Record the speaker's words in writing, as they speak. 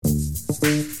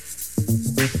Theater,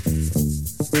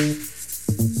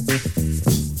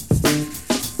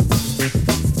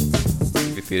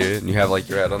 and you have like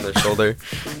your head on their shoulder,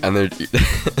 and they're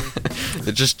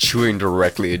just chewing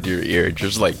directly into your ear,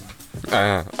 just like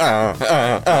every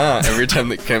time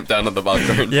they clamp down on the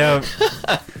popcorn. Yeah.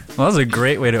 Well, that was a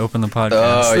great way to open the podcast.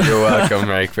 Oh, you're welcome.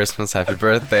 Merry Christmas, happy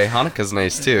birthday. Hanukkah's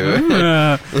nice too.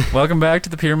 Welcome back to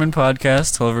the Peterman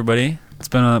Podcast. Hello, everybody. It's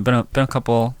been a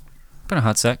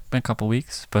hot sec, been a couple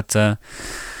weeks, but that's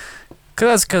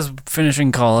because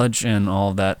finishing college and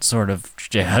all that sort of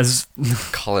jazz.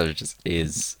 College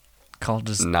is College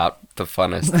is not the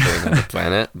funnest thing on the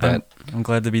planet, but I'm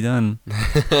glad to be done.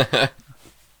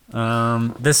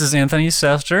 This is Anthony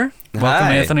Sester. Welcome,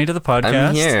 Hi. Anthony, to the podcast.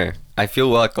 I'm here. I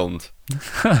feel welcomed.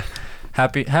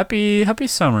 Happy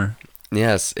summer.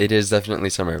 Yes, it is definitely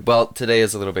summer. Well, today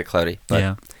is a little bit cloudy, but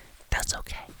Yeah, that's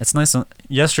okay. it's nice.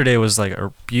 Yesterday was like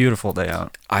a beautiful day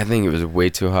out. I think it was way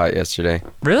too hot yesterday.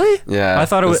 Really? Yeah, I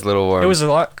thought it was a little warm.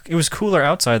 It was cooler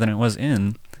outside than it was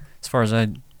in, as far as I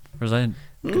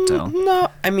could tell. No,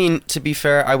 I mean, to be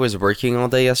fair, I was working all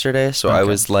day yesterday, so I Okay.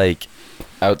 was like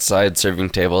outside serving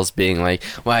tables being like,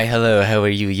 why, hello, how are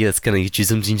you? Yes, can I get you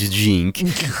something to drink?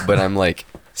 But I'm like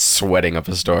sweating up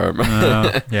a storm.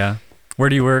 Yeah. Where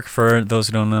do you work, for those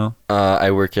who don't know?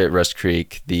 I work at Rust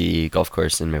Creek, the golf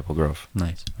course in Maple Grove.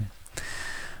 Nice.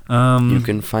 You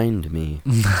can find me.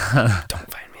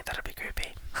 Don't find me, that'll be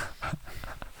creepy.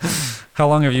 How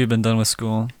long have you been done with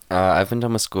school? I've been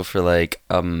done with school for like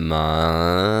a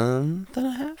month and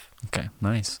a half. Okay,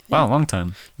 nice. Wow, long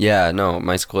time. Yeah, no,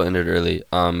 my school ended early.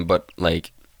 But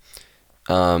like,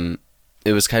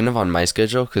 it was kind of on my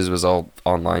schedule because it was all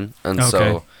online, and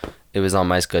so it was on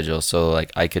my schedule. So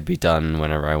like, I could be done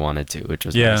whenever I wanted to, which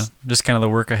was nice. Just kind of the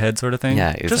work ahead sort of thing.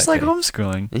 Yeah, Just like exactly.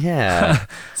 homeschooling. Yeah.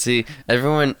 See,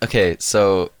 everyone. Okay,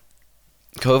 so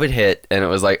COVID hit, and it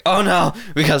was like, oh no,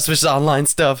 we gotta switch to online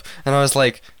stuff, and I was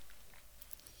like,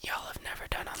 y'all have never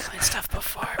done online stuff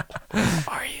before.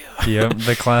 Who are you? Yep,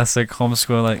 the classic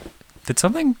homeschool. Like, did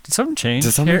something change?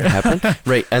 Did something here? happen?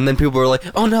 Right, and then people were like,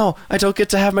 oh no, I don't get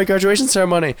to have my graduation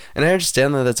ceremony. And I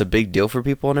understand that that's a big deal for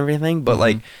people and everything, but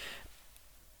like,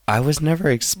 I was never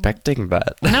expecting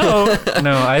that. No,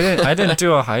 I didn't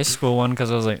do a high school one because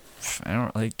I was like, I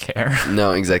don't really care.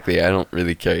 No, exactly. I don't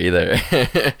really care either.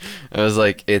 I was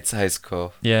like, it's high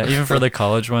school. Yeah, even for the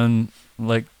college one,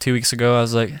 like 2 weeks ago, I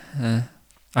was like,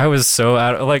 I was so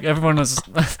out. Like, everyone was,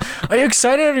 are you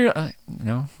excited?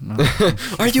 No.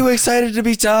 Are you excited to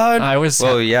be done? I was.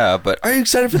 Well, yeah, but are you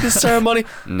excited for this ceremony?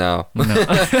 No.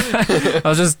 I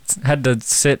was just had to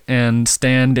sit and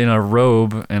stand in a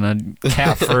robe and a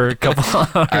cap for a couple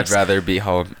hours. I'd rather be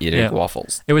home eating Yeah.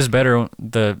 waffles. It was better.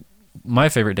 My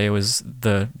favorite day was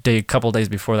the day, a couple days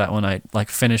before that, when I like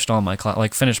finished all my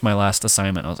finished my last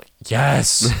assignment. I was like,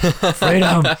 yes,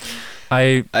 freedom.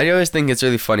 I always think it's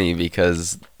really funny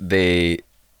because usually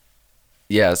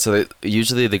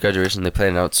the graduation, they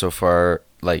plan it out so far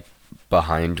like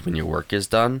behind when your work is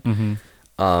done.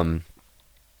 Mm-hmm.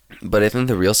 But I think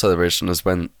the real celebration is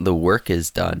when the work is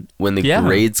done, when the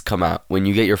grades come out, when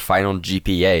you get your final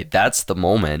GPA. That's the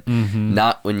moment,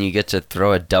 not when you get to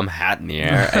throw a dumb hat in the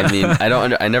air. I mean,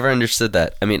 I never understood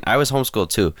that. I mean, I was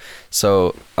homeschooled too,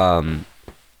 so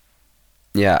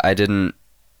yeah,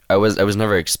 I was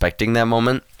never expecting that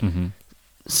moment.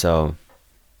 So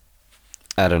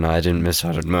I don't know. I didn't miss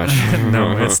out on much.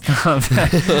 No, it's not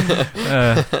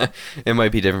that. It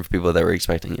might be different for people that were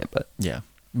expecting it, but Yeah,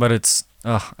 but it's.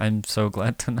 Oh, I'm so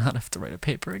glad to not have to write a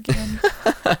paper again.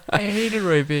 I hated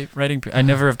writing. I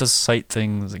never have to cite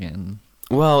things again.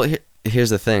 Well, here's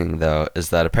the thing, though,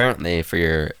 is that apparently for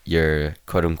your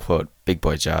quote unquote big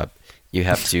boy job, you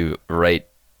have to write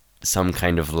some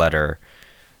kind of letter.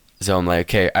 So I'm like,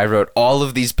 okay, I wrote all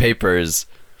of these papers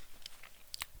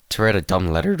to write a dumb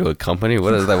letter to a company?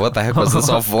 What is that? What the heck was this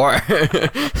all for?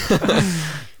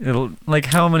 It'll, like,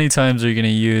 how many times are you going to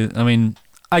use? I mean,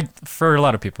 for a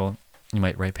lot of people, you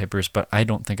might write papers, but I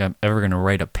don't think I'm ever going to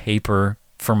write a paper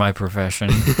for my profession.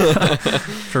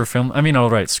 For film, I mean, I'll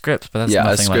write scripts, but that's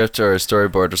nothing a script or a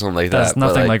storyboard or something like that. That's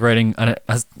nothing like writing an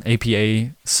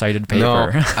APA cited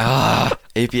paper. No.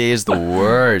 APA is the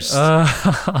worst.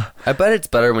 I bet it's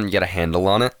better when you get a handle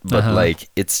on it, but like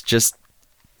it's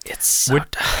so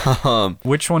dumb.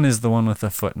 Which one is the one with the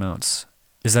footnotes?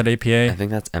 Is that APA? I think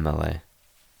that's MLA.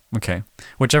 Okay.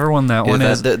 Whichever one that one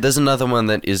is. There's another one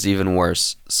that is even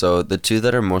worse. So the two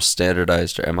that are most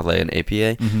standardized are MLA and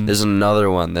APA. There's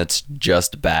another one that's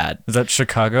just bad. Is that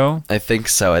Chicago? I think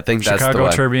so. I think that's the one.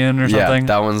 Chicago Tribune or something? Yeah,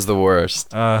 that one's the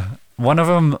worst. One of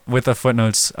them with the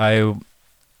footnotes, I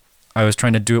I was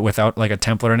trying to do it without like a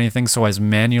template or anything, so I was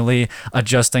manually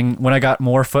adjusting. When I got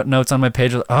more footnotes on my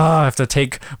page, I have to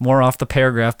take more off the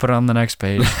paragraph, put it on the next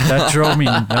page. That drove me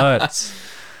nuts.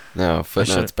 No,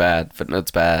 footnotes bad.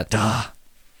 Footnotes bad. Duh.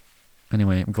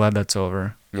 Anyway, I'm glad that's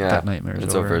over. Yeah, that nightmare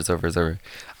is over. It's over.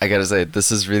 I gotta say,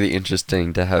 this is really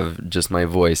interesting to have just my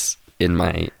voice in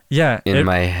my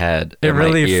my head, in my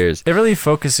ears. It really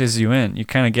focuses you in. You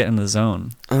kind of get in the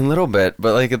zone. A little bit,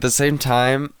 but like at the same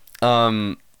time,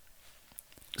 so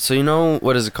you know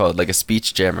what is it called? Like a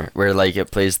speech jammer, where like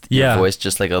it plays your voice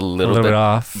just like a little bit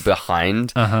off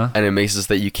behind, and it makes it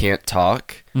so that you can't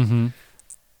talk. Mm-hmm.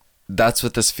 That's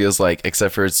what this feels like,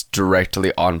 except for it's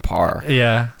directly on par.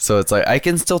 Yeah. So it's like I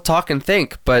can still talk and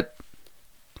think, but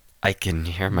I can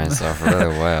hear myself really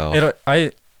well.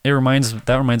 That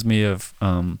reminds me of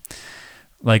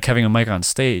like having a mic on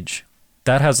stage.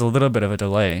 That has a little bit of a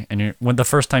delay, and when the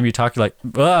first time you talk, you're like,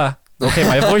 okay,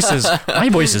 my voice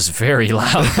is very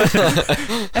loud.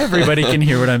 Everybody can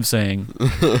hear what I'm saying.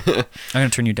 I'm gonna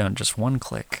turn you down just one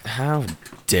click. How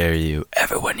dare you?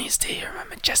 Everyone needs to hear my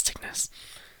majesticness.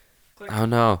 Oh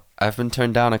no, I've been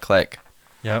turned down a click.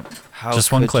 Yep.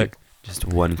 Just one click. Just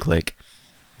one click.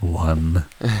 One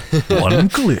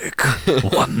click.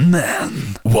 One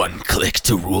man. One click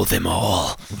to rule them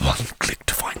all. One click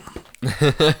to find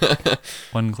them.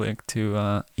 One click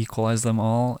to equalize them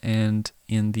all, and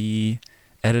in the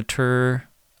editor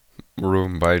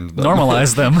room bind them.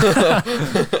 Normalize them.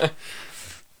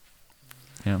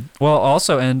 Yeah. Well,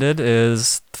 also ended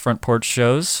is the front porch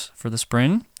shows for the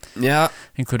spring. Yeah.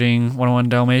 Including 101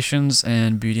 Dalmatians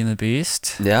and Beauty and the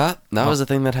Beast. Yeah, that was a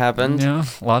thing that happened. Yeah,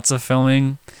 lots of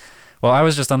filming. Well, I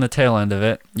was just on the tail end of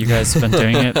it. You guys have been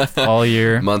doing it all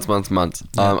year. Months.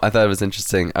 Yeah. I thought it was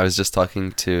interesting. I was just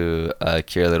talking to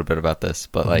Kira a little bit about this,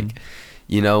 but like,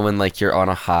 you know, when like you're on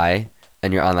a high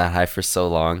and you're on that high for so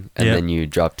long, and then you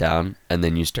drop down and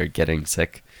then you start getting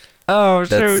sick. Oh,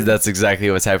 shoot. That's exactly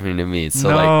what's happening to me. So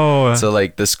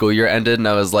like the school year ended and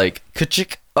I was like,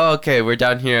 ka-chick. Oh, okay, we're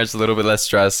down here. It's a little bit less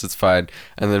stress. It's fine.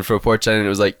 And then for a porch ended, it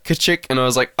was like, ka-chick. And I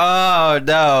was like, oh,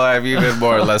 no, I have even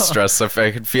more or less stress. So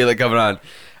I could feel it coming on.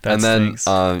 That and then,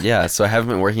 stinks. so I haven't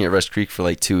been working at Rush Creek for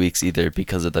like 2 weeks either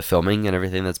because of the filming and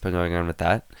everything that's been going on with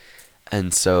that.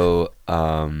 And so,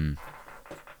 and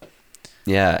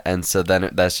so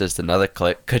then that's just another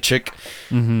ka-chick.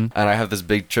 Mm-hmm. And I have this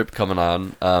big trip coming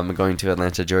on. I'm going to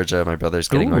Atlanta, Georgia. My brother's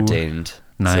getting ordained.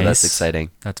 Nice. So that's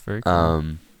exciting. That's very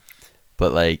cool.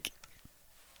 But like,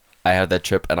 I have that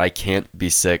trip and I can't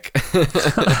be sick,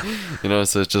 you know.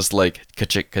 So it's just like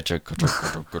ka-chick,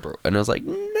 and I was like,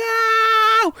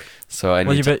 no. So I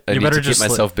need to keep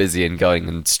myself busy and going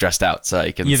and stressed out so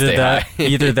I can stay high.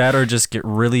 Either that or just get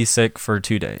really sick for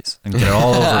 2 days and get it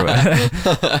all over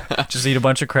with. Just eat a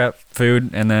bunch of crap food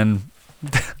and then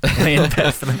lay in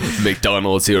bed for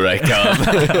McDonald's, here I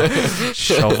come.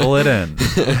 Shovel it in.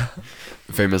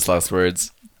 Famous last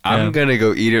words. I'm gonna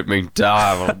go eat at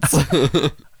McDonald's.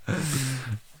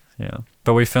 Yeah,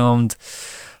 but we filmed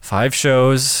 5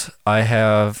 shows. I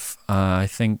have, I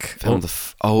think.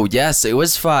 Yes, it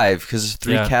was 5 because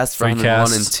 3 casts for 1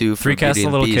 and 2 for 3 casts, the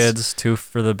little kids, 2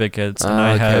 for the big kids, and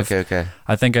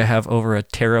I think I have over a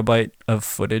terabyte of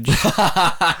footage,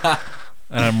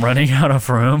 and I'm running out of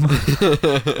room.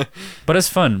 But it's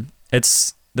fun.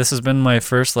 This has been my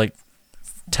first,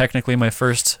 technically my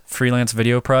first freelance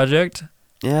video project.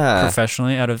 Yeah,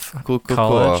 professionally out of college.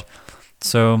 Cool.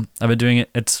 So I've been doing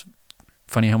it. It's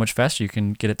funny how much faster you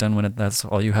can get it done when that's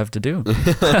all you have to do.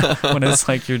 When it's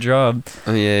like your job.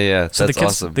 Oh yeah. So that's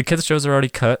awesome. The kids shows are already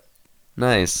cut.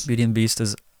 Nice. Beauty and the Beast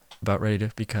is about ready to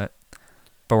be cut.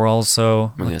 But we're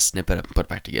also... I'm going to snip it up and put it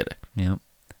back together. Yeah.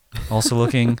 Also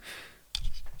looking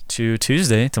to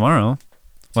Tuesday, tomorrow.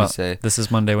 Well, this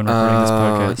is Monday when we're recording this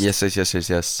podcast.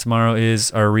 Yes. Tomorrow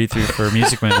is our read-through for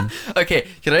Music Man. Okay,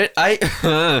 can I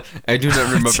do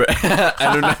not remember.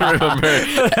 I do not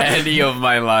remember any of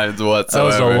my lines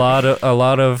whatsoever. That was a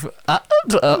lot of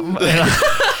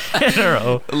in a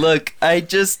row. Look, I'm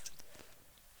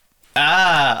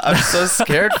so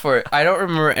scared for it. I don't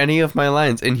remember any of my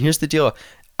lines, and here's the deal: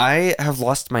 I have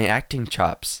lost my acting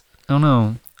chops. Oh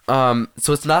no.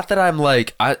 So it's not that I'm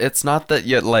like, it's not that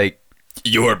yet like.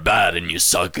 You're bad and you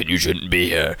suck and you shouldn't be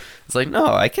here. It's like, no,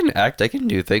 I can act, I can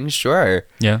do things, sure.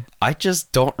 Yeah. I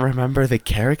just don't remember the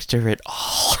character at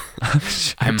all.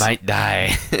 I might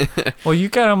die. Well, you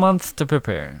got a month to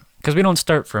prepare. Because we don't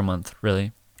start for a month,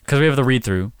 really. Because we have the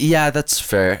read-through. Yeah, that's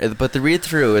fair. But the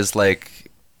read-through is like,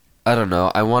 I don't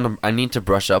know. I need to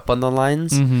brush up on the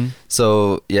lines. Mm-hmm.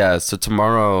 So, yeah. So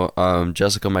tomorrow,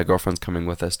 Jessica, my girlfriend's coming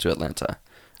with us to Atlanta.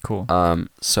 Cool.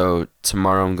 So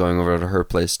tomorrow I'm going over to her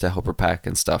place to help her pack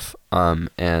and stuff.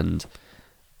 And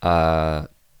I'll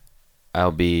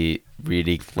be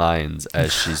reading lines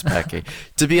as she's packing.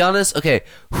 To be honest, okay,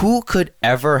 who could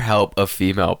ever help a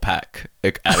female pack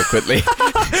adequately?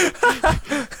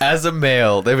 As a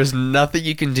male, there was nothing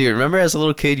you can do. Remember, as a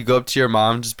little kid, you go up to your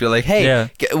mom and just be like, hey,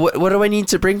 what do I need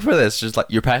to bring for this? She's like,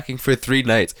 you're packing for 3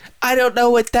 nights. I don't know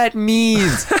what that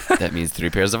means. That means 3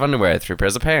 pairs of underwear, 3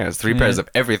 pairs of pants, 3 pairs of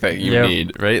everything you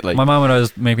need, right? Like, my mom would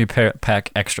always make me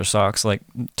pack extra socks, like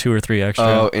 2 or 3 extra.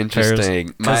 Oh,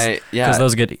 interesting. Because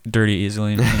those get dirty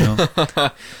easily, you know?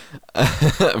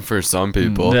 For some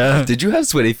people. Yeah. Did you have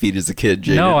sweaty feet as a kid,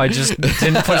 Jaden? No, I just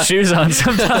didn't put shoes on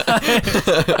sometimes.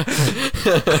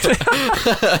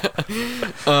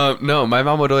 No, my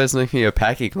mom would always make me a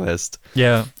packing list.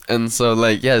 Yeah. And so,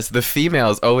 like, yes, the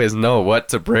females always know what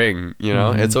to bring, you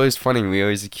know? Mm-hmm. It's always funny. We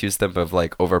always accuse them of,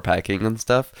 like, overpacking and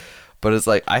stuff. But it's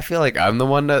like, I feel like I'm the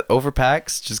one that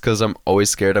overpacks just because I'm always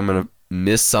scared I'm going to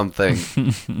miss something.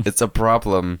 It's a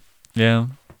problem. Yeah.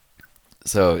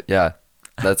 So, yeah,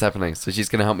 that's happening. So she's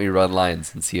going to help me run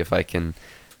lines and see if I can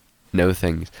know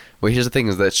things. Well, here's the thing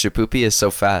is that Shapoopy is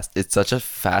so fast. It's such a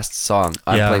fast song.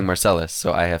 I'm playing Marcellus,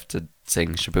 so I have to sing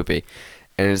Shapoopy.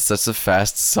 And it's such a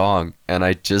fast song, and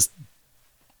I just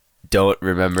don't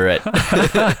remember it.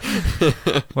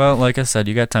 Well, like I said,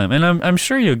 you got time. And I'm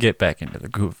sure you'll get back into the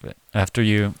groove of it after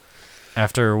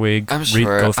we I'm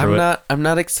sure. go through I'm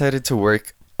not excited to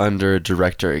work under a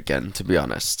director again, to be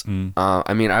honest.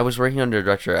 I mean, I was working under a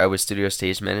director. I was studio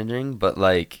stage managing, but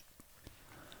like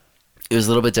it was a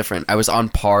little bit different. I was on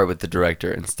par with the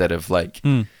director instead of like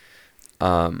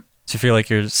So you feel like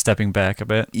you're stepping back a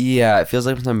bit? Yeah, it feels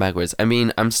like I'm backwards. I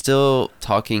mean, I'm still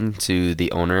talking to the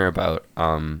owner about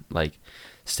like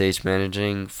stage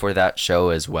managing for that show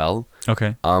as well.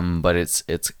 Okay. But it's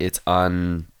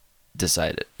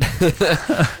undecided.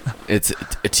 It's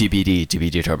a TBD, to be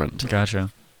determined. Gotcha.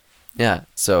 Yeah,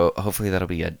 so hopefully that'll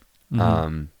be good.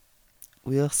 Mm-hmm.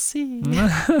 We'll see.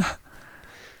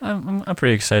 I'm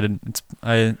pretty excited.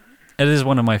 It is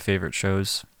one of my favorite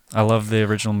shows. I love the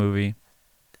original movie.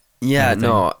 Yeah,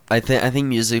 no, I think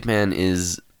Music Man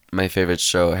is my favorite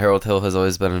show. Harold Hill has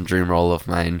always been a dream role of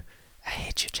mine. I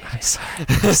hate you, James.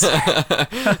 I'm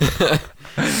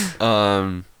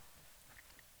sorry.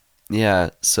 Yeah,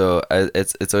 so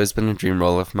it's always been a dream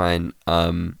role of mine.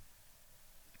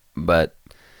 But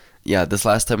yeah, this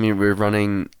last time we were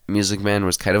running Music Man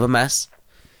was kind of a mess.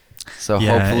 So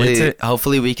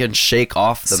hopefully we can shake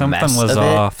off the mess of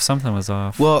it. Something was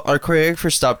off. Well, our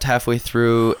choreographer stopped halfway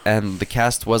through, and the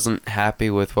cast wasn't happy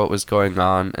with what was going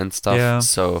on and stuff. Yeah.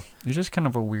 So it was just kind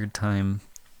of a weird time.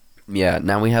 Yeah,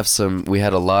 now we had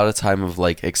a lot of time of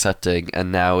like accepting,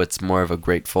 and now it's more of a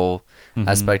grateful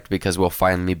aspect because we'll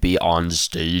finally be on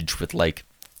stage with like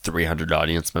 300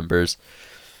 audience members.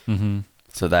 Mm-hmm.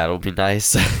 So that'll be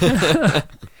nice.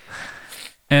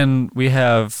 And we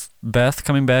have Beth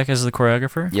coming back as the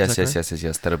choreographer. Yes.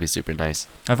 That'll be super nice.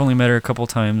 I've only met her a couple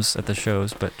times at the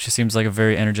shows, but she seems like a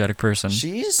very energetic person.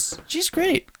 She's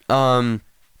great. I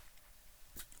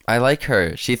like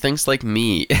her. She thinks like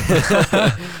me.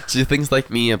 She thinks like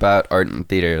me about art and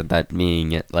theater, that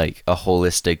being like a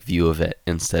holistic view of it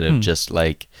instead of just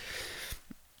like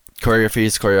choreography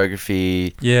is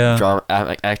choreography. Yeah.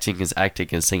 Drama, acting is acting,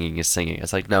 and singing is singing.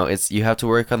 It's like, no, you have to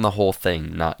work on the whole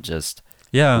thing, not just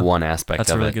one aspect of it.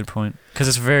 That's a really good point. Because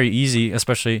it's very easy,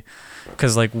 especially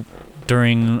because like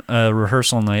during a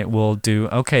rehearsal night, we'll do,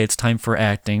 okay, it's time for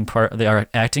acting. They are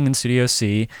acting in Studio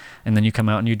C, and then you come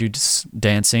out and you do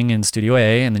dancing in Studio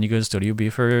A, and then you go to Studio B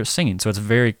for singing. So it's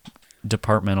very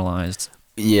departmentalized.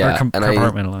 Yeah,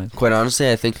 compartmentalized. Quite honestly,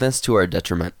 I think that's to our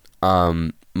detriment.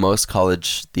 Most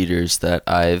college theaters that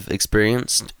I've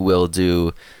experienced will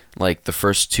do like the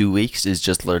first 2 weeks is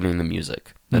just learning the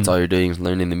music. That's all you're doing is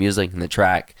learning the music and the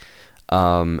track.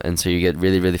 And so you get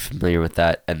really, really familiar with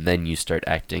that, and then you start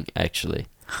acting, actually.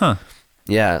 Huh.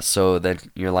 Yeah, so then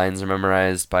your lines are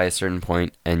memorized by a certain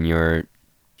point, and you're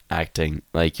acting.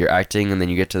 Like, you're acting, and then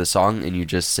you get to the song, and you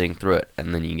just sing through it,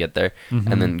 and then you get there.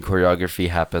 And then choreography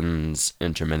happens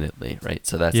intermittently, right?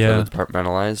 So that's a little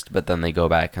departmentalized, but then they go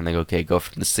back, and they go, okay, go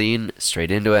from the scene,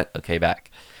 straight into it, okay,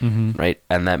 back. Right?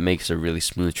 And that makes a really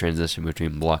smooth transition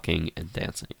between blocking and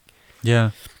dancing.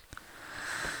 Yeah.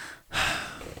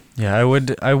 Yeah, I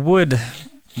would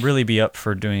really be up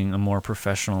for doing a more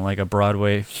professional, like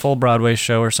a full Broadway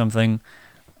show or something.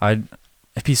 It'd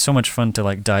be so much fun to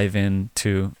like dive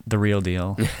into the real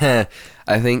deal.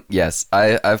 I think, yes.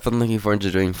 I've been looking forward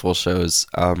to doing full shows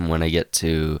when I get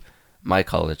to my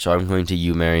college. So I'm going to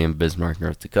UMary in Bismarck,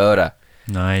 North Dakota.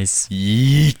 Nice.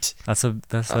 Yeet. That's a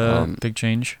big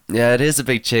change. Yeah, it is a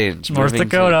big change. North Moving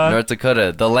to Dakota. North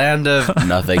Dakota, the land of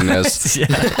nothingness. Yeah,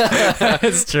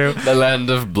 it's true. The land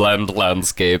of bland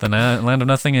landscape. The land of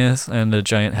nothing is and a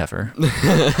giant heifer.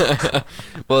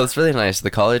 Well, it's really nice.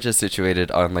 The college is situated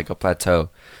on like a plateau.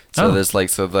 So there's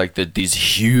these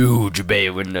huge bay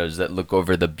windows that look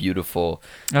over the beautiful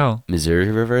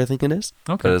Missouri River, I think it is.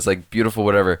 Okay. But it's like beautiful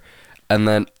whatever. And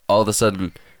then all of a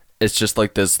sudden it's just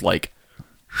like this like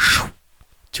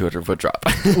 200-foot drop.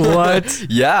 What?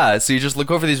 Yeah, so you just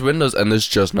look over these windows and there's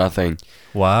just nothing.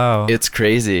 Wow. It's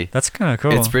crazy. That's kind of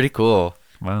cool. It's pretty cool.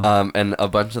 Wow. And a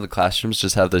bunch of the classrooms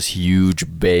just have those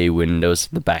huge bay windows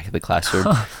in the back of the classroom.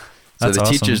 So the awesome.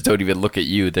 teachers don't even look at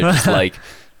you. They're just like,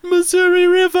 Missouri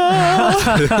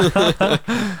River.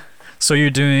 So you're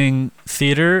doing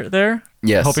theater there?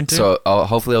 Yes. Hoping to? So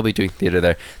hopefully I'll be doing theater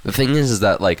there. The thing is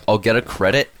that like I'll get a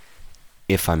credit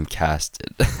if I'm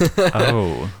casted.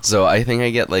 Oh. So I think I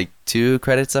get like 2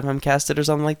 credits if I'm casted or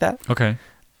something like that. Okay.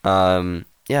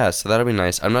 Yeah, so that'll be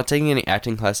nice. I'm not taking any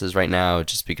acting classes right now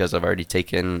just because I've already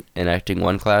taken an acting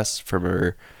 1 class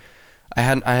for I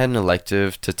had an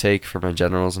elective to take for my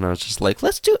generals and I was just like,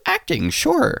 let's do acting,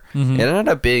 sure. Mm-hmm. It ended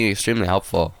up being extremely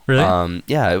helpful. Really?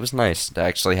 Yeah, it was nice to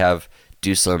actually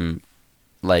do some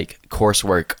like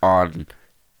coursework on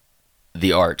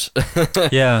the art.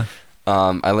 Yeah.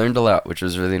 I learned a lot, which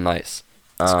was really nice.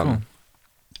 That's cool.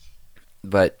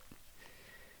 But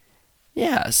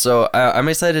yeah, so I'm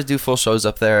excited to do full shows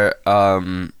up there.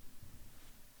 I'm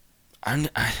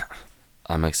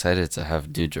excited to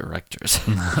have new directors.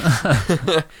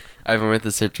 I've been with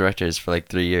the same directors for like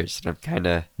 3 years, and I'm kind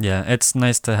of it's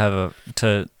nice to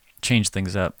to change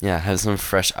things up. Yeah, have some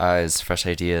fresh eyes, fresh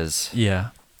ideas.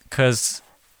 Yeah, because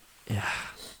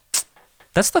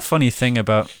that's the funny thing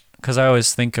about. Because I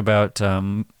always think about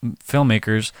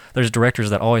filmmakers. There's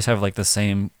directors that always have like the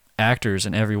same actors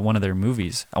in every one of their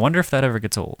movies. I wonder if that ever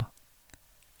gets old.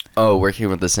 Oh, working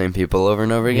with the same people over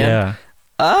and over again? Yeah.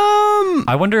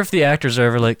 I wonder if the actors are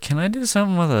ever like, can I do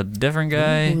something with a different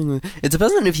guy? It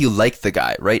depends on if you like the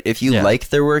guy, right? If you like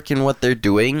their work and what they're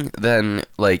doing, then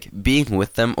like being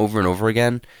with them over and over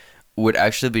again would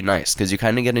actually be nice because you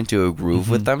kind of get into a groove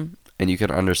with them and you can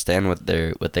understand what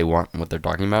they want and what they're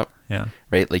talking about. Yeah.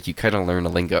 Right? Like you kind of learn a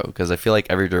lingo because I feel like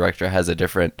every director has a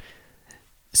different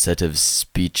set of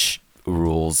speech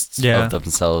rules of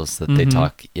themselves that they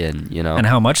talk in, you know. And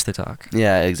how much they talk.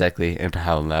 Yeah, exactly. And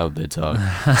how loud they talk.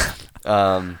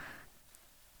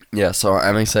 Yeah, so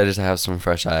I'm excited to have some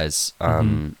fresh eyes,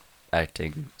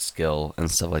 acting skill and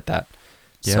stuff like that.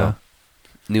 Yeah. So,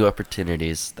 new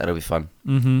opportunities. That'll be fun.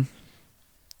 Mm-hmm.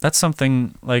 That's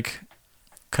something like,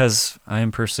 because I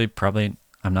am personally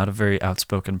I'm not a very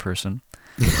outspoken person.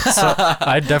 So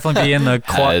I'd definitely be in the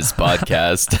As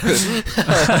podcast.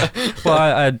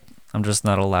 Well, I'm just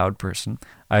not a loud person.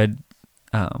 I'd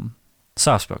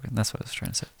soft spoken. That's what I was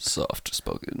trying to say. Soft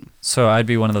spoken. So I'd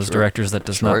be one of those directors that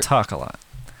does not talk a lot.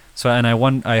 So and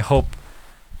I hope,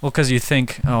 well, because you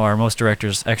think, oh, are most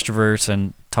directors extroverts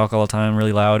and talk all the time,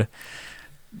 really loud?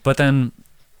 But then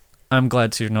I'm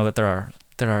glad to know that there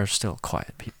are still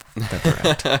quiet people that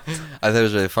direct. I thought it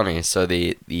was really funny. So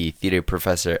the theater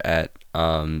professor at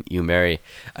UMary,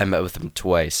 I met with him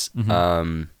twice.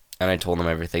 And I told him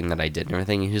everything that I did and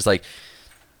everything. And he was like,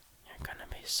 "You're gonna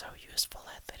be so useful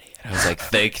at theater." And I was like,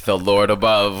 "Thank the Lord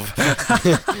above.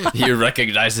 He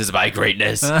recognizes my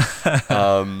greatness."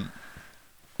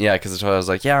 Yeah, because I was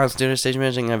like, "Yeah, I was doing stage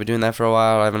managing. I've been doing that for a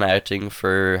while. I've been acting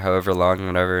for however long,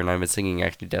 whatever, and I've been singing,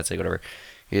 acting, dancing, whatever."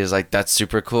 He was like, "That's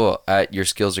super cool. Your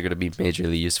skills are going to be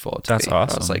majorly useful to That's me."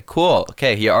 awesome. I was like, "Cool.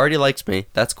 Okay, he already likes me.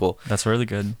 That's cool." That's really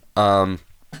good.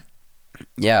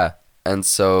 Yeah, and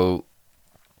so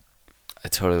I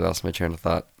totally lost my train of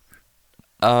thought.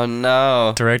 Oh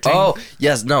no. Directing? Oh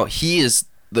yes, no. He is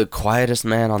the quietest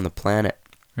man on the planet.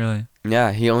 Really?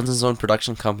 Yeah, he owns his own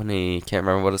production company. Can't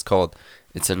remember what it's called.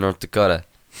 It's in North Dakota.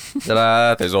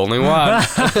 Ta-da! There's only one.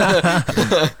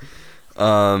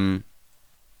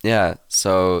 Yeah,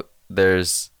 so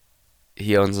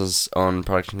he owns his own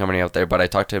production company out there, but I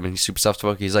talked to him and he's super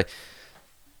soft-spoken. He's like,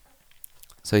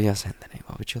 "So yes, Anthony,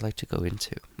 what would you like to go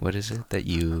into? What is it that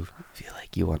you feel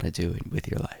like you want to do with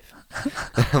your life?"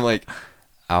 And I'm like,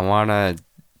 "I want to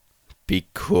be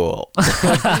cool."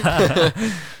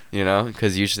 You know,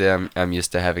 because usually I'm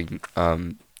used to having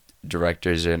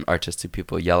directors and artistic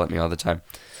people yell at me all the time.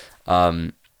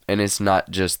 And it's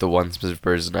not just the one specific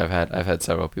person I've had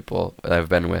several people that I've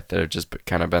been with that have just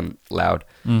kind of been loud.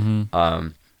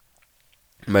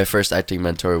 My first acting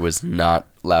mentor was not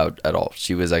loud at all.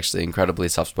 She was actually incredibly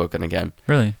soft-spoken again.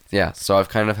 Really? Yeah, so I've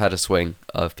kind of had a swing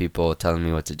of people telling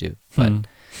me what to do. But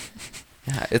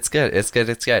Yeah, it's good. It's good.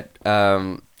 It's good.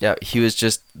 Yeah, he was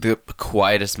just the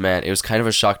quietest man. It was kind of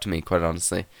a shock to me, quite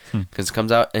honestly, because it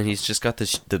comes out and he's just got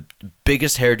the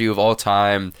biggest hairdo of all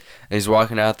time, and he's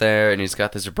walking out there and he's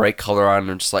got this bright color on,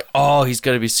 and I'm just like, oh, he's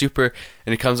gonna be super.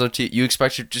 And it comes up to you, you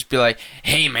expect you to just be like,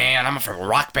 hey man, I'm from a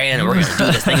rock band and we're gonna do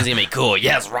this thing. It's gonna be cool.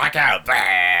 Yes, rock out,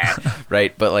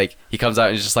 right? But like he comes out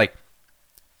and he's just like,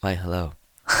 why, hello,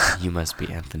 you must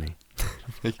be Anthony.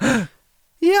 Like,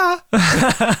 yeah,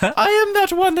 I am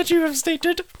that one that you have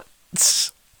stated.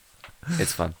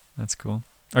 It's fun. That's cool.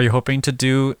 Are you hoping to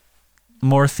do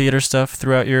more theater stuff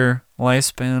throughout your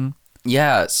lifespan?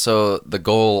 Yeah, so the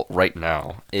goal right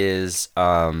now is,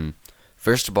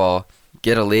 first of all,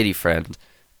 get a lady friend.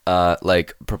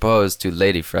 Like propose to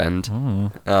lady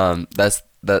friend. That's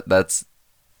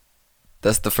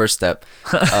the first step.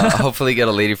 Hopefully get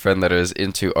a lady friend that is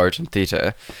into art and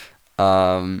theater.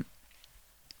 And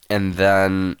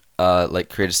then like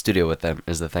create a studio with them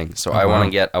is the thing. So I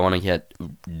want to get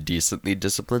decently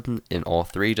disciplined in all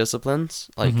three disciplines,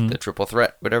 like the triple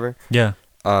threat, whatever. Yeah.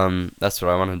 That's what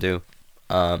I want to do.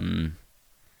 And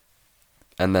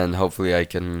then hopefully I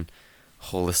can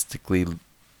holistically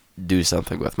do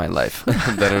something with my life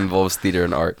that involves theater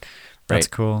and art. Right? That's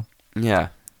cool. Yeah.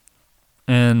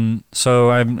 And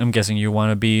so I'm guessing you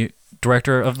want to be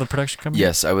director of the production company?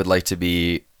 Yes, I would like to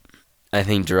be. I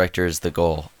think director is the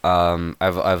goal.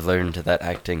 I've learned that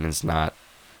acting is not.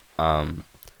 I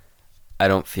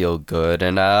don't feel good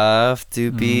enough to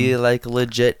be like a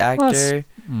legit actor.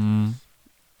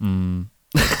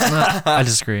 I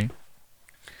disagree.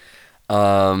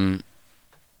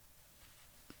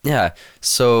 Yeah.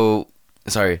 So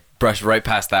sorry, brush right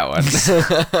past that one.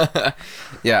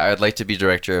 Yeah, I would like to be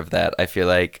director of that. I feel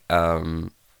like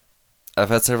I've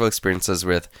had several experiences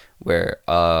where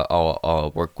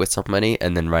I'll work with somebody,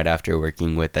 and then right after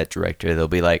working with that director, they'll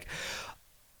be like,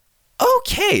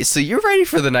 "Okay, so you're ready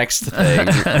for the next thing,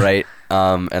 right?"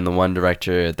 And the one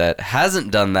director that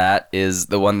hasn't done that is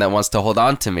the one that wants to hold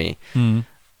on to me.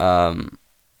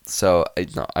 So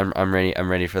I'm ready. I'm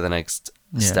ready for the next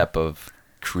step of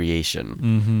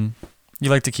creation. You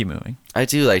like to keep moving. I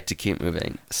do like to keep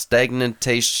moving. Stagnant.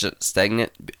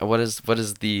 What is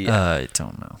the I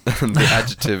don't know. the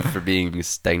adjective for being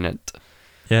stagnant?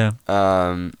 Yeah.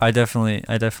 I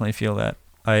definitely feel that.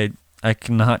 I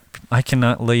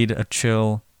cannot lead a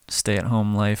chill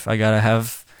stay-at-home life. I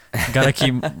gotta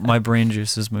keep my brain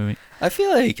juices moving. I feel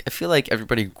like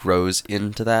everybody grows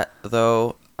into that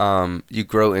though. You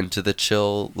grow into the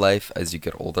chill life as you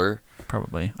get older.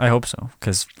 Probably. I hope so.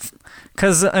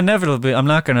 Because inevitably,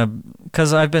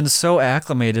 because I've been so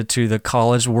acclimated to the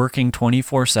college working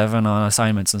 24/7 on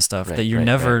assignments and stuff that you're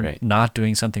never not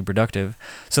doing something productive.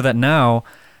 So that now,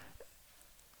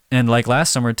 and like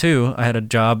last summer too, I had a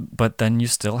job, but then you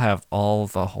still have all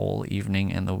the whole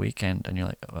evening and the weekend, and you're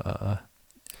like,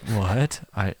 what?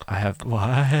 I have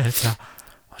what?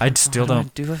 I still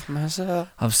don't do with myself.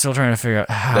 I'm still trying to figure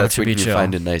out how That's to when be you chill.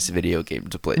 find a nice video game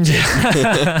to play.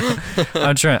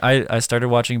 I'm trying. I started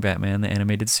watching Batman the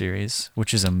animated series,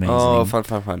 which is amazing. Oh,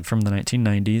 fun. From the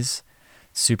 1990s,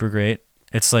 super great.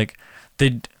 It's like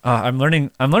I'm learning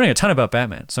a ton about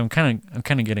Batman, so I'm kind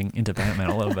of getting into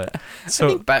Batman a little bit. So I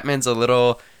think Batman's a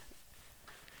little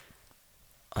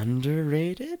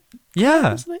underrated. Yeah.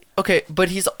 Honestly. Okay, but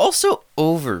he's also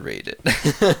overrated.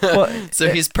 Well, so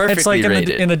he's perfectly it's like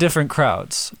rated. in the different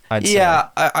crowds. I'd say. Yeah,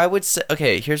 I would say.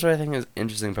 Okay, here's what I think is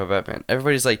interesting about Batman.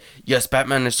 Everybody's like, yes,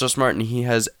 Batman is so smart and he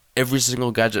has every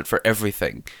single gadget for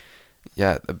everything.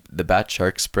 Yeah, the bat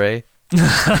shark spray.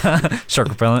 Shark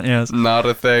repellent, yes. Not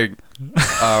a thing.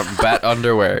 Bat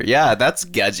underwear. Yeah, that's a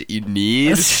gadget you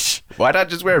need. Why not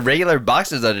just wear regular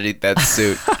boxers underneath that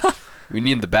suit? We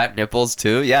need the bat nipples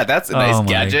too. Yeah, that's a nice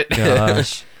gadget.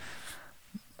 Gosh.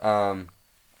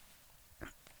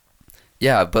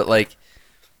 Yeah, but like,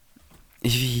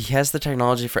 he has the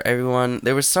technology for everyone.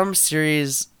 There was some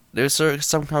series, there was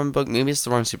some comic book. Maybe it's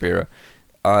the wrong superhero.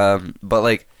 But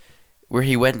like, where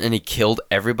he went and he killed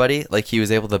everybody. Like he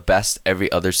was able to best every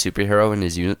other superhero in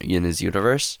his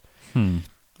universe. I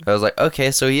was like,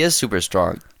 okay, so he is super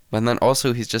strong. But then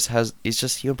also he's just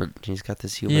human. He's got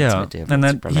this human side to him. And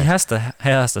then Superman. he has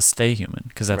to stay human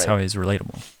because that's how he's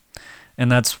relatable.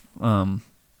 And that's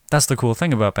the cool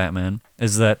thing about Batman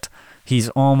is that he's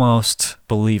almost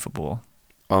believable.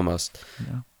 Almost.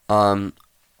 Yeah.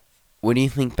 What do you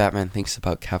think Batman thinks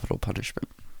about capital punishment?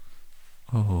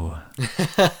 Oh,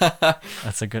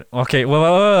 that's a good. Okay,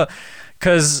 well,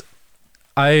 because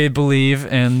I believe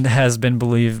and has been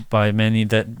believed by many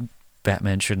that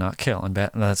Batman should not kill, and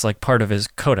that's like part of his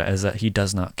coda is that he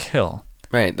does not kill.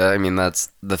 Right.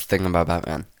 That's the thing about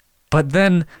Batman. But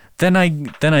then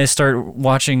I start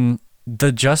watching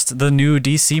the new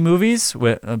DC movies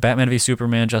with Batman v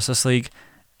Superman, Justice League,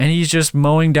 and he's just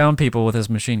mowing down people with his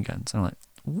machine guns. And I'm like,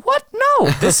 what? No,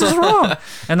 this is wrong.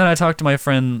 And then I talked to my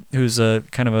friend who's a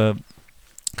kind of a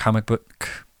comic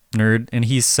book nerd, and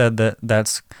he said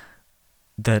that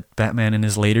Batman in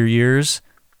his later years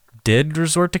did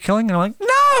resort to killing. And I'm like,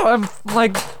 no,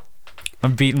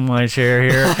 I'm beating my chair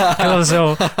here.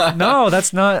 So no,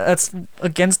 that's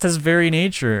against his very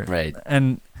nature. Right.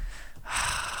 And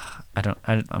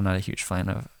I'm not a huge fan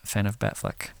of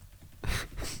Batfleck.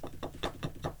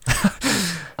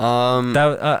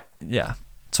 Yeah.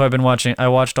 So I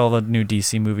watched all the new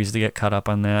DC movies to get caught up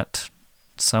on that.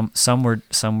 Some were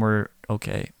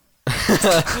okay.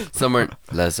 Some were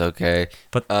less okay.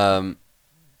 But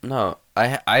no,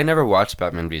 I never watched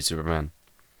Batman v Superman.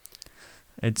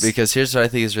 Because here's what I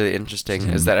think is really interesting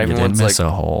is that everyone's miss like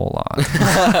a whole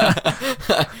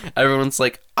lot. Everyone's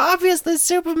like, obviously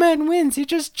Superman wins. He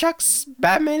just chucks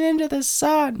Batman into the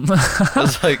sun. I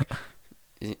was like,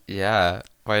 yeah,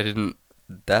 why didn't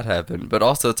that happen? But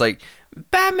also it's like,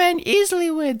 Batman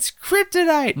easily wins.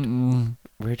 Kryptonite.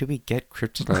 Where do we get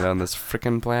kryptonite on this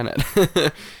freaking planet?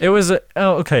 It was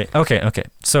okay.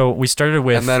 So we started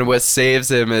with, and then what saves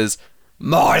him is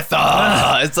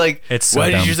Martha. It's like,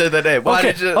 why did you say that name? Why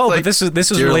did you? But this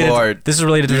is related. Lord. This is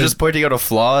related to You're just pointing out a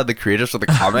flaw in the creators of the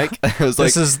comic. It was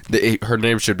like, her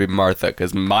name should be Martha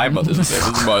because my mother's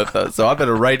name is Martha. So I'm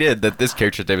gonna write in that this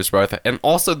character's name is Martha, and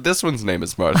also this one's name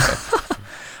is Martha.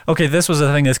 Okay, this was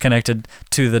the thing that's connected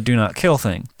to the do not kill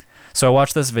thing. So I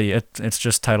watched this video. It's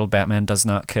just titled "Batman Does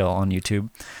Not Kill" on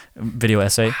YouTube, video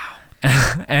essay,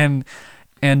 and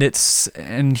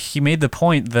he made the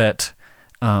point that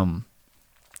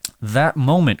that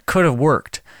moment could have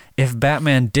worked if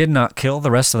Batman did not kill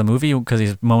the rest of the movie because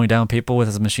he's mowing down people with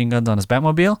his machine guns on his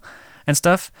Batmobile and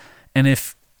stuff, and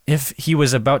if he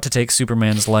was about to take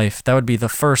Superman's life, that would be the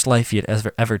first life he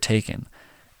had ever taken.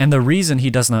 And the reason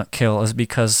he does not kill is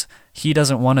because he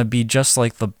doesn't want to be just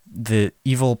like the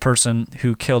evil person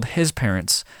who killed his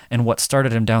parents and what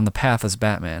started him down the path as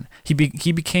Batman. He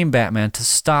became Batman to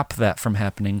stop that from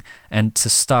happening and to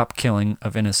stop killing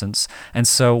of innocents. And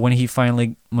so when he's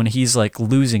like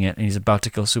losing it and he's about to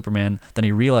kill Superman, then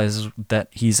he realizes that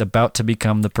he's about to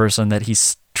become the person that he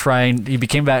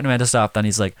became Batman to stop. Then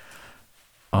he's like,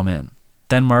 oh man,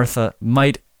 then Martha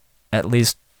might at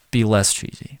least be less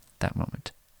cheesy that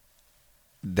moment.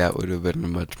 That would have been a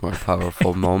much more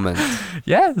powerful moment.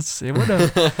 Yes, it would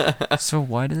have. So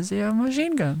why does he have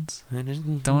machine guns? I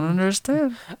don't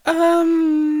understand.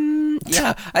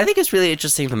 Yeah, I think it's really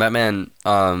interesting that Batman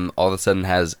all of a sudden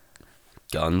has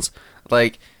guns.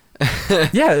 Like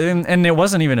yeah, and it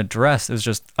wasn't even addressed. It was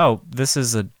just, oh, this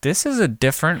is a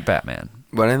different Batman.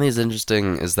 What I think is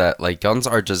interesting is that like guns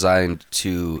are designed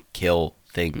to kill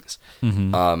things.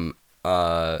 Mm-hmm.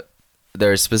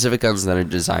 There are specific guns that are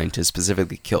designed to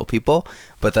specifically kill people,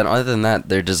 but then other than that,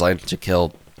 they're designed to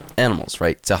kill animals,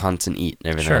 right? To hunt and eat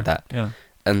and everything like that. Yeah.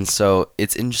 And so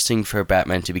it's interesting for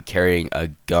Batman to be carrying a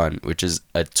gun, which is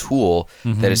a tool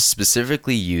that is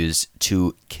specifically used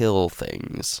to kill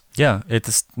things. Yeah,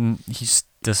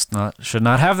 should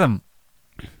not have them.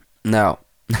 No.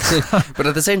 But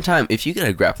at the same time, if you get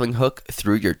a grappling hook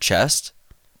through your chest,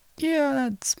 yeah,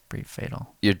 that's pretty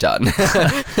fatal. You're done.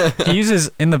 He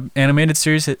uses, in the animated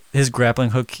series, his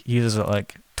grappling hook, he uses it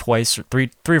like twice or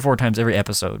three or four times every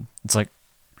episode. It's like,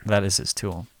 that is his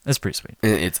tool. It's pretty sweet.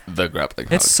 It's the grappling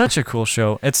hook. It's such a cool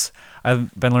show.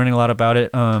 I've been learning a lot about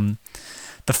it.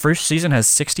 The first season has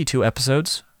 62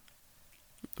 episodes.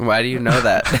 Why do you know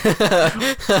that?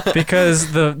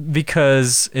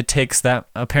 because it takes that,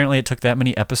 apparently it took that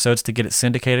many episodes to get it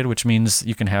syndicated, which means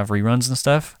you can have reruns and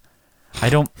stuff.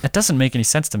 It doesn't make any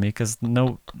sense to me because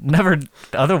never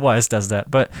otherwise does that.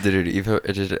 But did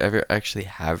it ever actually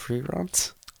have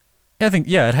reruns? I think,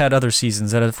 yeah, it had other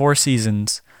seasons. It had 4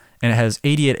 seasons, and it has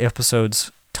 88 episodes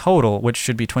total, which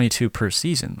should be 22 per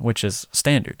season, which is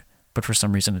standard. But for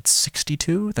some reason, it's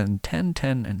 62, then 10,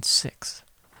 10, and 6.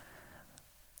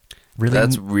 Really?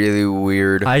 That's really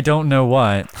weird. I don't know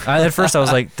why. At first, I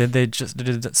was like,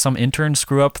 did some intern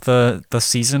screw up the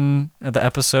season, the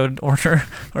episode order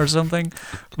or something?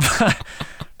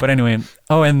 But anyway,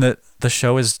 and the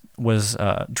show was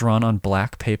drawn on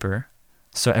black paper,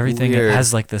 so everything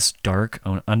has like this dark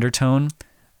undertone.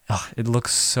 Oh, it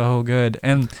looks so good,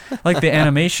 and like the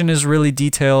animation is really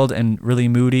detailed and really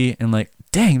moody, and like,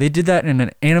 dang, they did that in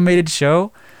an animated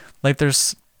show. Like,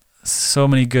 there's so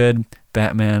many good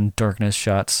Batman darkness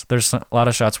shots. There's a lot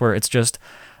of shots where it's just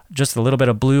a little bit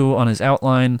of blue on his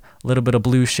outline, a little bit of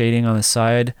blue shading on his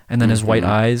side, and then his white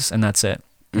eyes, and that's it.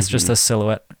 It's just a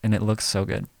silhouette, and it looks so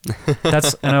good.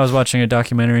 And I was watching a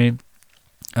documentary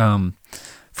from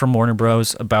Warner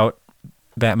Bros. About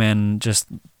Batman, just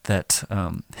that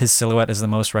his silhouette is the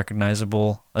most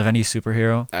recognizable of any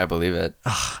superhero. I believe it.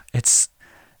 It's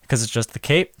because it's just the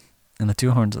cape and the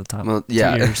two horns at the top. Well,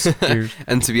 yeah. Ears.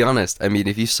 And to be honest, I mean,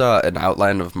 if you saw an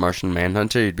outline of Martian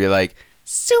Manhunter, you'd be like,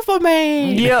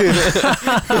 Superman! Yeah.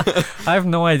 I have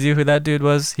no idea who that dude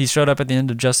was. He showed up at the end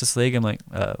of Justice League. I'm like,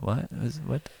 what?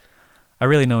 What? I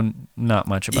really know not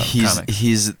much about comics.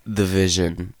 He's the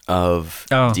Vision of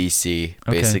DC,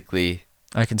 basically. Okay.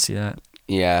 I can see that.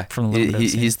 Yeah. From the little bit I've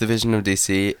seen. He's the Vision of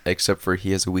DC, except for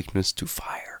he has a weakness to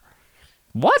fire.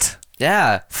 What?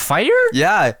 Yeah. Fire?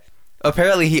 Yeah.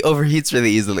 Apparently he overheats really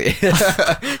easily.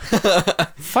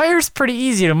 Fire's pretty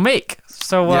easy to make.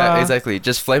 So yeah, exactly.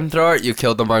 Just flamethrower, you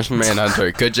killed the Martian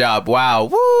Manhunter. Good job. Wow.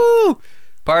 Woo!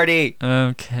 Party.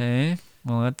 Okay.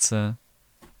 Well, that's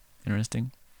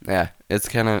interesting. Yeah, it's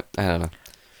kind of, I don't know.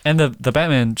 And the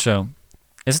Batman show,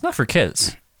 it's not for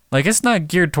kids. Like, it's not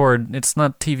geared toward, it's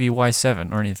not TV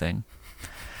Y7 or anything.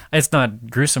 It's not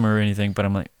gruesome or anything, but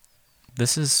I'm like,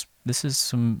 this is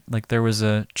some, like, there was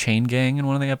a chain gang in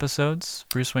one of the episodes.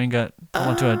 Bruce Wayne got put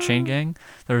onto a chain gang.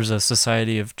 There was a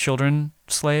society of children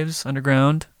slaves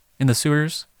underground in the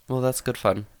sewers. Well, that's good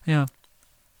fun. Yeah.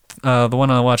 The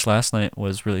one I watched last night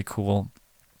was really cool.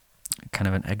 Kind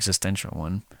of an existential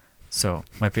one. So,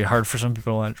 might be hard for some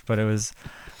people to watch, but it was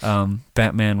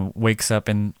Batman wakes up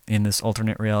in this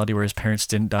alternate reality where his parents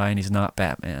didn't die and he's not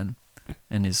Batman.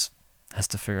 And has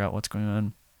to figure out what's going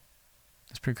on.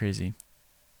 It's pretty crazy.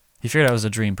 He figured out it was a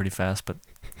dream pretty fast, but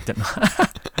didn't.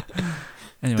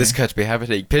 Anyway. This can't be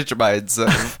happening. Picture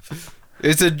myself.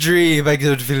 It's a dream. I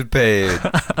don't feel pain.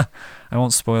 I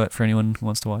won't spoil it for anyone who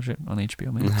wants to watch it on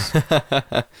HBO Max.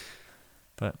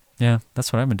 But yeah,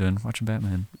 that's what I've been doing, watching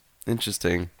Batman.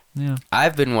 Interesting. Yeah.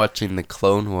 I've been watching the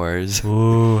Clone Wars.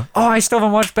 Ooh. Oh, I still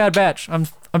haven't watched Bad Batch. I'm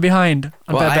behind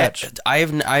on Bad Batch.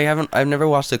 I've never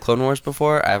watched the Clone Wars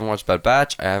before. I haven't watched Bad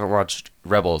Batch. I haven't watched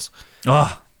Rebels.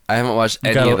 Oh. I haven't watched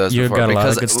any of those before. You've got a lot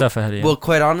of good stuff ahead of you. Well,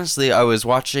 quite honestly, I was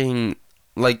watching,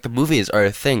 like, the movies are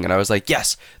a thing, and I was like,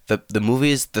 yes, the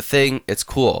movies, the thing, it's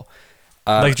cool.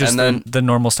 Like just the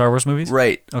normal Star Wars movies?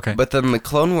 Right. Okay. But then the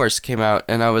Clone Wars came out,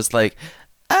 and I was like,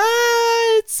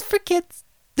 it's for kids.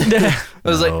 I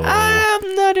was like,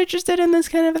 I'm not interested in this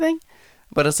kind of thing.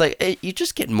 But it's like, you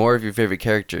just get more of your favorite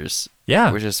characters.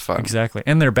 Yeah. Which is fun. Exactly.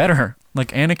 And they're better.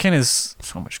 Like, Anakin is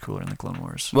so much cooler in the Clone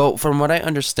Wars. Well, from what I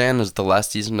understand is the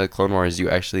last season of the Clone Wars, you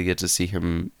actually get to see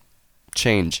him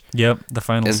change. Yep, the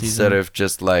final season. Instead of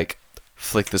just, like,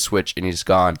 flick the switch and he's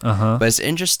gone. Uh-huh. But it's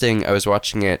interesting. I was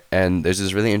watching it, and there's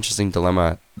this really interesting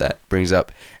dilemma that brings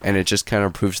up, and it just kind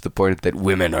of proves the point that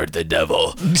women are the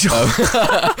devil.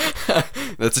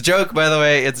 That's a joke, by the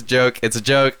way. It's a joke. It's a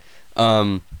joke.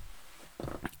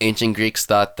 Ancient Greeks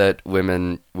thought that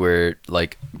women were,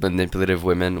 like, manipulative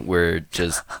women were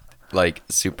just, like,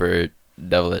 super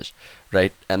devilish,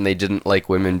 right? And they didn't like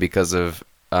women because of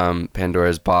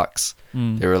Pandora's box.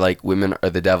 They were like, women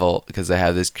are the devil because they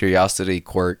have this curiosity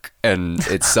quirk and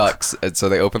it sucks. And so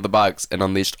they opened the box and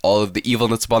unleashed all of the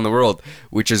evilness upon the world,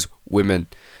 which is women.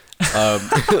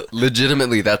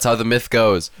 Legitimately, that's how the myth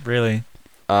goes. Really?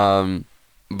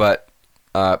 But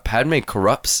Padme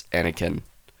corrupts Anakin.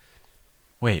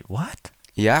 Wait, what?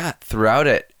 Yeah, throughout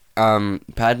it.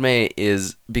 Padme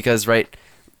is, because, right,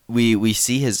 we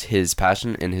see his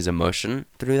passion and his emotion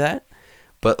through that,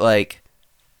 but, like,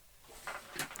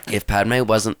 if Padme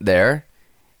wasn't there,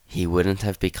 he wouldn't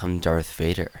have become Darth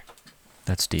Vader.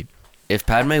 That's deep. If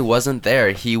Padme wasn't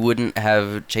there, he wouldn't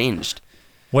have changed.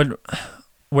 Where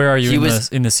are you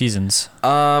in the seasons?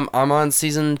 I'm on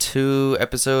season 2,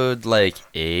 episode, like,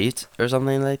 8 or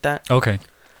something like that. Okay.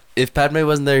 If Padme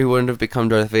wasn't there, he wouldn't have become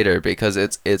Darth Vader, because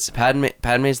it's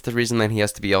Padme's the reason that he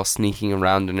has to be all sneaking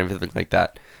around and everything like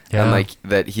that. Yeah. And, like,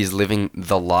 that he's living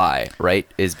the lie, right,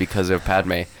 is because of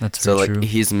Padme. That's so, like, true.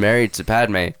 he's married to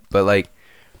Padme, but, like,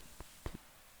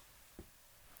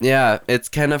 yeah, it's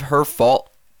kind of her fault.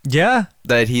 Yeah.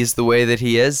 That he's the way that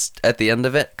he is at the end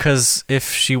of it. Because if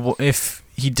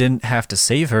he didn't have to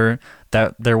save her,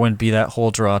 that there wouldn't be that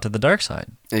whole draw to the dark side.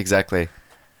 Exactly.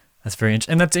 That's very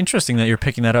interesting. And that's interesting that you're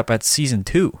picking that up at season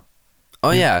 2.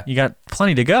 Oh, yeah. You got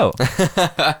plenty to go.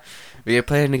 We are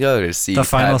planning to go to see the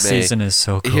final Padme. season is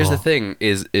so cool. Here's the thing: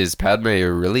 is Padme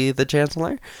really the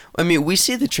Chancellor? I mean, we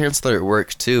see the Chancellor at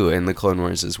work too in the Clone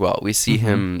Wars as well. We see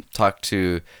him talk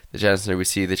to the Chancellor. We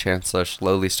see the Chancellor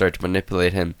slowly start to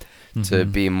manipulate him to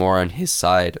be more on his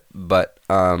side. But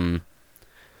Padme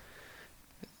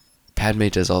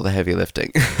does all the heavy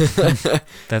lifting.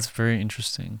 That's very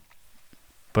interesting.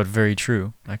 but very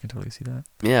true. I can totally see that.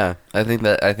 Yeah, I think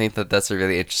that that's a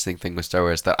really interesting thing with Star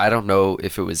Wars that I don't know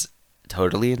if it was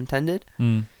totally intended.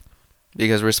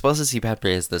 Because we're supposed to see Padme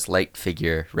as this light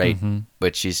figure, right?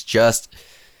 But she's just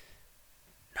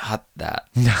not that.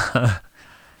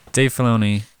 Dave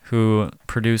Filoni, who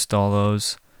produced all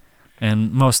those,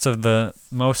 and most of the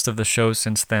shows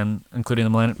since then, including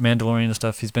the Mandalorian and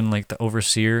stuff, he's been like the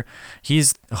overseer.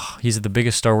 He's the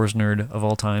biggest Star Wars nerd of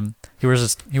all time. He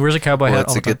wears a cowboy hat. Well,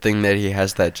 it's a good thing that he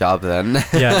has that job then.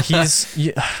 Yeah,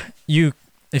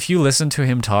 if you listen to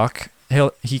him talk,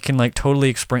 he can like totally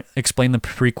explain the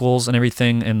prequels and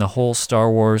everything and the whole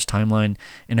Star Wars timeline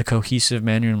in a cohesive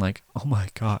manner. And like, oh my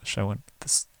gosh, I want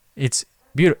this. It's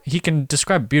beautiful. He can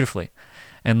describe beautifully,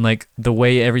 and like the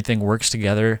way everything works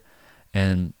together,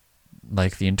 and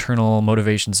like the internal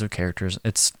motivations of characters.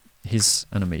 He's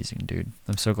an amazing dude.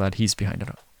 I'm so glad he's behind it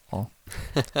all.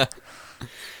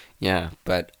 Yeah,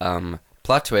 but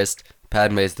plot twist: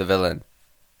 Padme's the villain.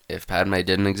 If Padme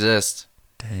didn't exist,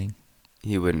 dang,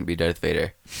 he wouldn't be Darth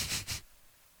Vader.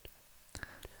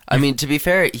 I mean, to be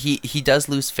fair, he does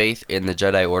lose faith in the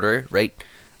Jedi Order, right?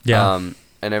 Yeah.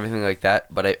 And everything like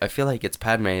that. But I feel like it's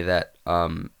Padme that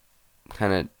kind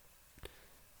of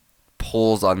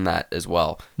pulls on that as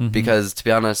well. Because, to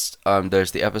be honest,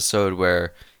 there's the episode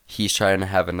where he's trying to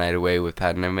have a night away with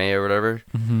Padme or whatever.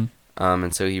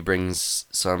 And so he brings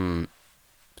some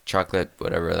chocolate,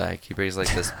 whatever the heck. He brings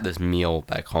like this meal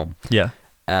back home. Yeah.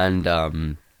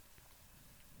 And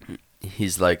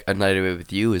he's like, a night away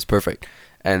with you is perfect.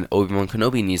 And Obi-Wan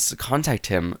Kenobi needs to contact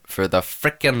him for the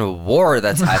frickin' war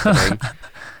that's happening.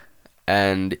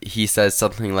 And he says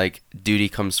something like, duty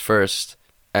comes first.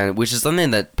 And which is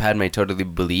something that Padme totally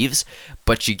believes,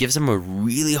 but she gives him a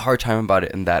really hard time about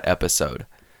it in that episode.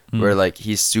 Where like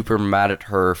she's super mad at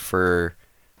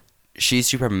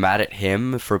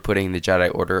him for putting the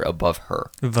Jedi Order above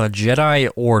her. The Jedi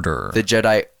Order. The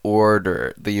Jedi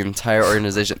Order, the entire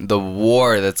organization, the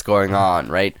war that's going on,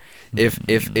 right?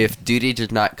 If duty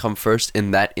did not come first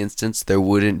in that instance, there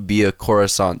wouldn't be a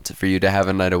Coruscant for you to have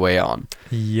a night away on.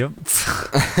 Yep.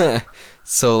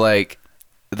 So like,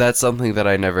 that's something that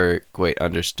I never quite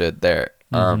understood there.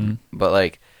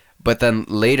 But then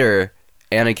later,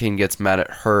 Anakin gets mad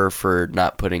at her for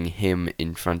not putting him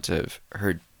in front of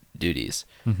her duties.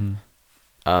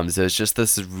 So it's just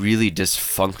this really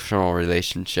dysfunctional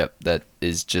relationship that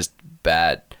is just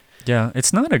bad. Yeah,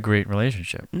 it's not a great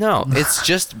relationship. No, it's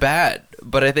just bad.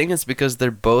 But I think it's because they're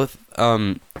both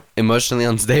emotionally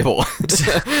unstable.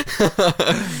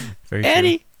 Very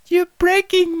Annie, true. you're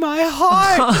breaking my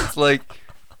heart. It's like,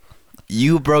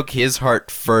 you broke his heart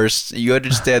first. You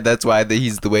understand that's why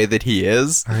he's the way that he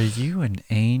is? Are you an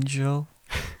angel?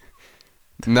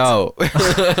 No.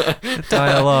 The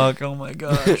dialogue, oh my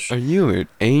gosh. Are you an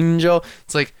angel?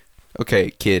 It's like,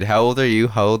 okay, kid, how old are you?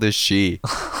 How old is she?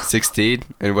 16?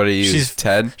 And what are you, She's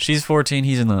 10? She's 14,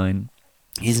 he's 9.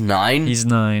 He's 9? He's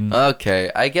 9.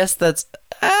 Okay, I guess that's...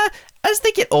 as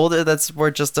they get older, that's more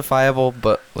justifiable,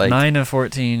 but like... 9 and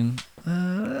 14.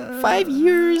 5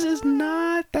 years is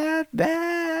not that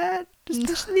bad.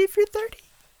 Especially if you're 30.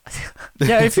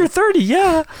 Yeah, if you're 30,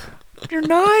 yeah. You're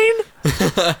 9?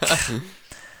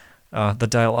 The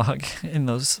dialogue in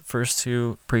those first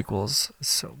two prequels is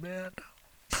so bad.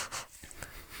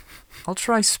 I'll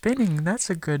try spinning. That's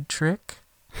a good trick.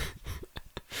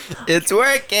 It's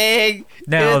working.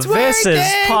 Now it's this working.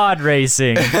 is pod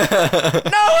racing. No,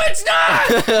 it's not.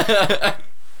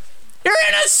 You're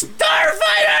in a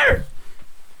starfighter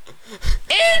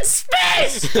in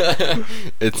space.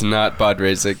 It's not pod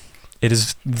racing.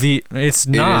 It's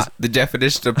not. The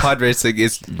definition of pod racing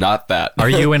is not that. Are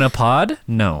you in a pod?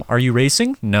 No. Are you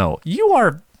racing? No. You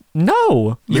are.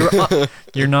 No.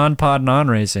 You're non-pod,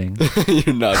 non-racing.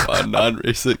 You're non-pod,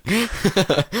 non-racing.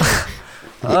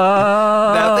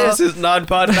 Now this is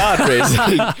non-pod,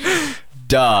 non-racing.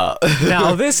 Duh.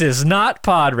 Now this is not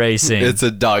pod racing. It's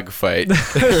a dog fight.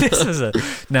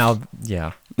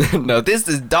 Yeah. No, this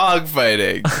is dog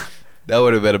fighting. That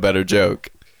would have been a better joke.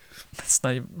 That's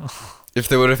not even... If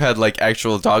they would have had like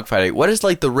actual dog fighting. What is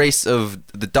like the race of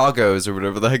the doggos or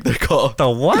whatever the heck they're called? The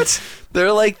what?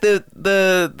 They're like the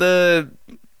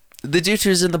dude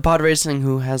who's in the pod racing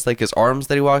who has like his arms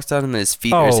that he walks on and his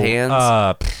feet or his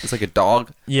hands. It's like a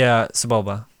dog. Yeah,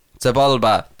 Sebulba.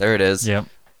 Sebulba. There it is. Yep.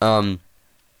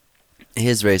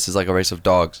 His race is like a race of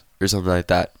dogs or something like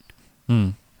that.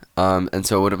 And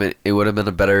so it would have been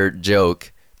a better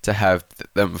joke to have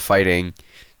them fighting,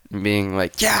 being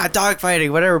like, yeah, dog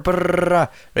fighting, whatever, right?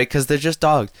 Because they're just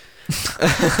dogs.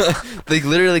 They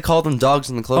literally call them dogs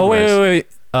in the Clone Wars. Wait.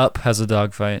 Up has a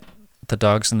dog fight. The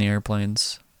dogs in the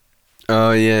airplanes.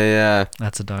 Oh yeah.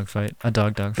 That's a dog fight. A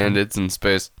dog fight. And it's in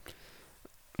space.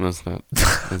 No, it's not.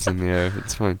 It's in the air.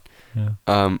 It's fine. Yeah.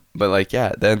 But like,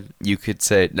 yeah, then you could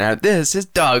say, now this is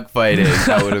dog fighting.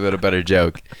 That would have been a better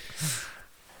joke.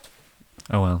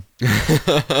 Oh well.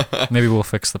 Maybe we'll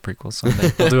fix the prequel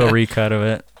someday. We'll do a recut of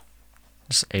it.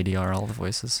 Just ADR all the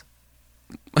voices.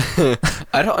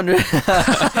 I don't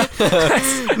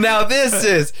now this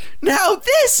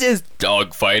is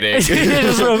dog fighting.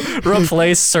 Just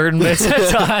replace certain bits of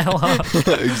dialogue.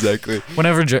 Exactly.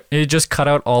 Whenever you just cut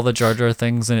out all the Jar Jar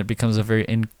things, and it becomes a very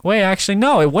wait. Actually,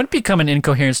 no, it wouldn't become an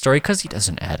incoherent story because he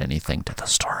doesn't add anything to the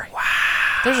story. Wow.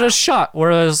 There's a shot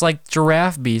where there's like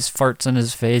giraffe beast farts in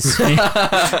his face,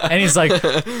 and he's like,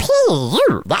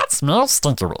 "That smells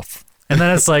stinky." And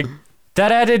then it's like,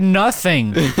 that added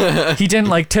nothing. He didn't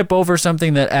like tip over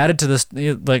something that added to this,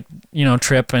 like,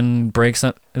 trip and break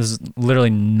some. It was literally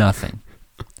nothing.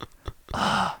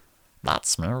 That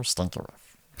smells stinky.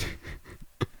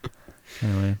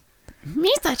 Anyway.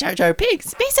 Mr. Jar Jar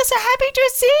Binks makes us so happy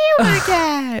to see you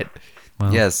again.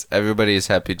 Well, yes, everybody is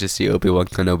happy to see Obi-Wan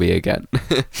Kenobi again.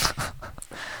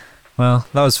 Well,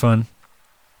 that was fun.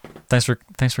 Thanks for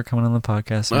coming on the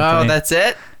podcast. Anthony. Oh, that's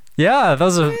it? Yeah, that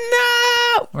was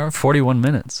No! We're at 41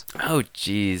 minutes. Oh,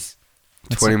 jeez.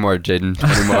 20 more, Jaden.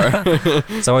 20 more.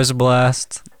 It's always a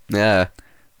blast. Yeah.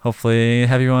 Hopefully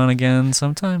have you on again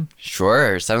sometime.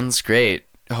 Sure. Sounds great.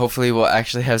 Hopefully we'll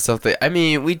actually have something. I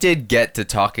mean, we did get to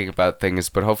talking about things,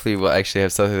 but hopefully we'll actually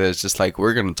have something that's just like,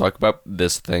 we're going to talk about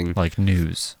this thing. Like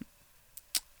news.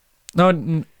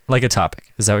 No, like a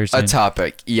topic. Is that what you're saying? A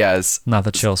topic, yes. Not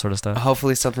the chill sort of stuff.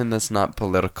 Hopefully something that's not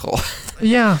political.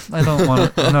 Yeah, I don't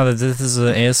want to. No, this is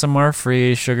an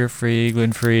ASMR-free, sugar-free,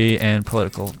 gluten-free, and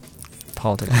politics-free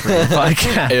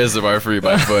podcast. ASMR-free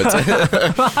by foot.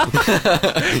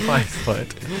 By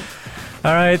foot.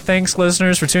 All right, thanks,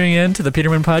 listeners, for tuning in to the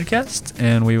Peterman Podcast,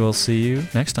 and we will see you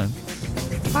next time.